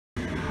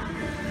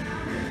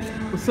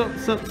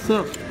What's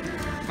up?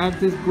 I have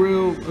this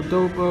grilled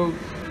adobo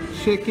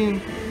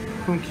chicken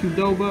from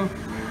Qdoba.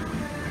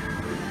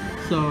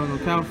 So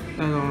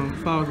on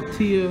flour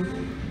tortilla,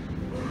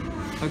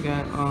 I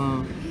got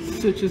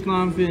citrus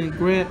lime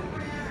vinaigrette,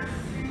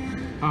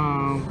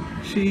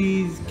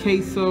 cheese,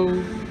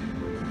 queso,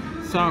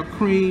 sour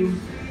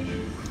cream,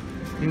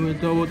 and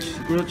with adobo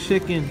grilled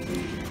chicken.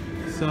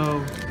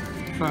 So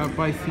try a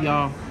bite for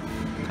y'all.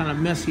 Kind of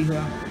messy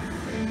here.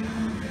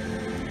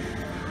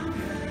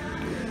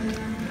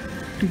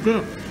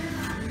 Good.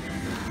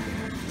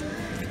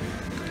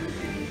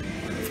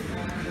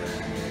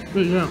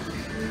 Good, yeah.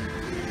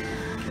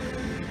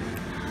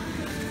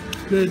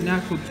 Good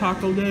National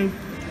Taco Day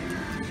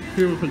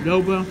here with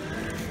Qdoba.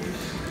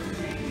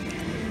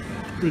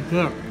 Good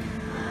job.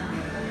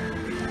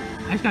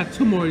 I just got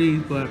 2 more of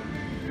these, but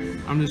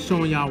I'm just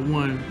showing y'all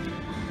one.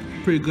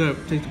 Pretty good.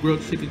 Takes the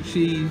grilled chicken,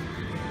 cheese,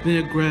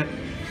 vinaigrette,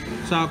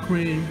 sour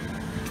cream.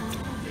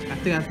 I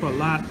think that's for a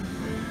lot.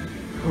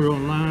 We're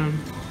online.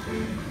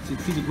 So you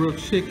see the grilled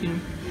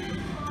chicken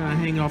kind of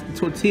hang off the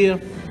tortilla.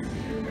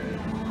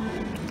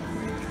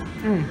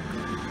 I'm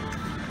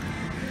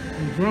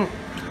drunk.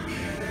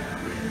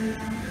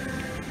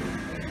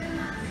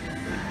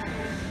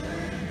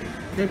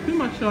 They're pretty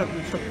much like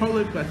the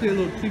Chipotle, but I think a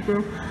little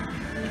cheaper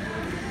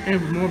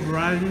and with more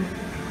variety.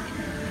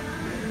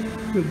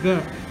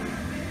 Good.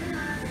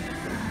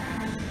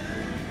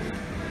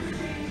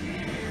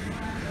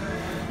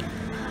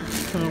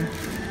 So,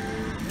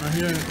 right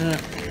here at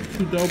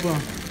Qdoba,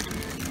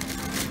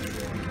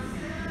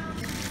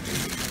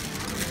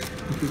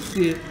 you can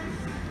see it.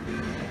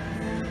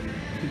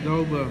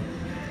 Qdoba.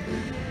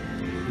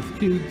 It's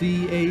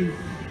Qdoba.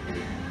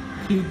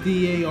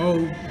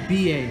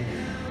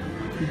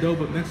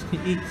 Qdoba Mexican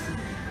Eats.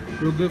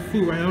 Real good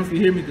food right here. I don't know if you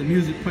hear me, the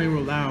music playing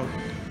real loud,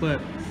 but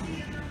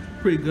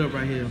pretty good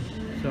right here.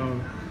 So,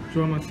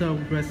 enjoy myself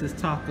with the rest of this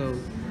taco.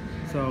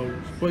 So,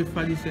 boy,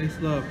 Fighty says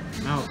love.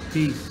 Out.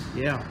 Peace.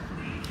 Yeah.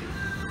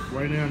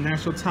 Right now,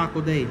 National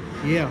Taco Day.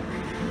 Yeah.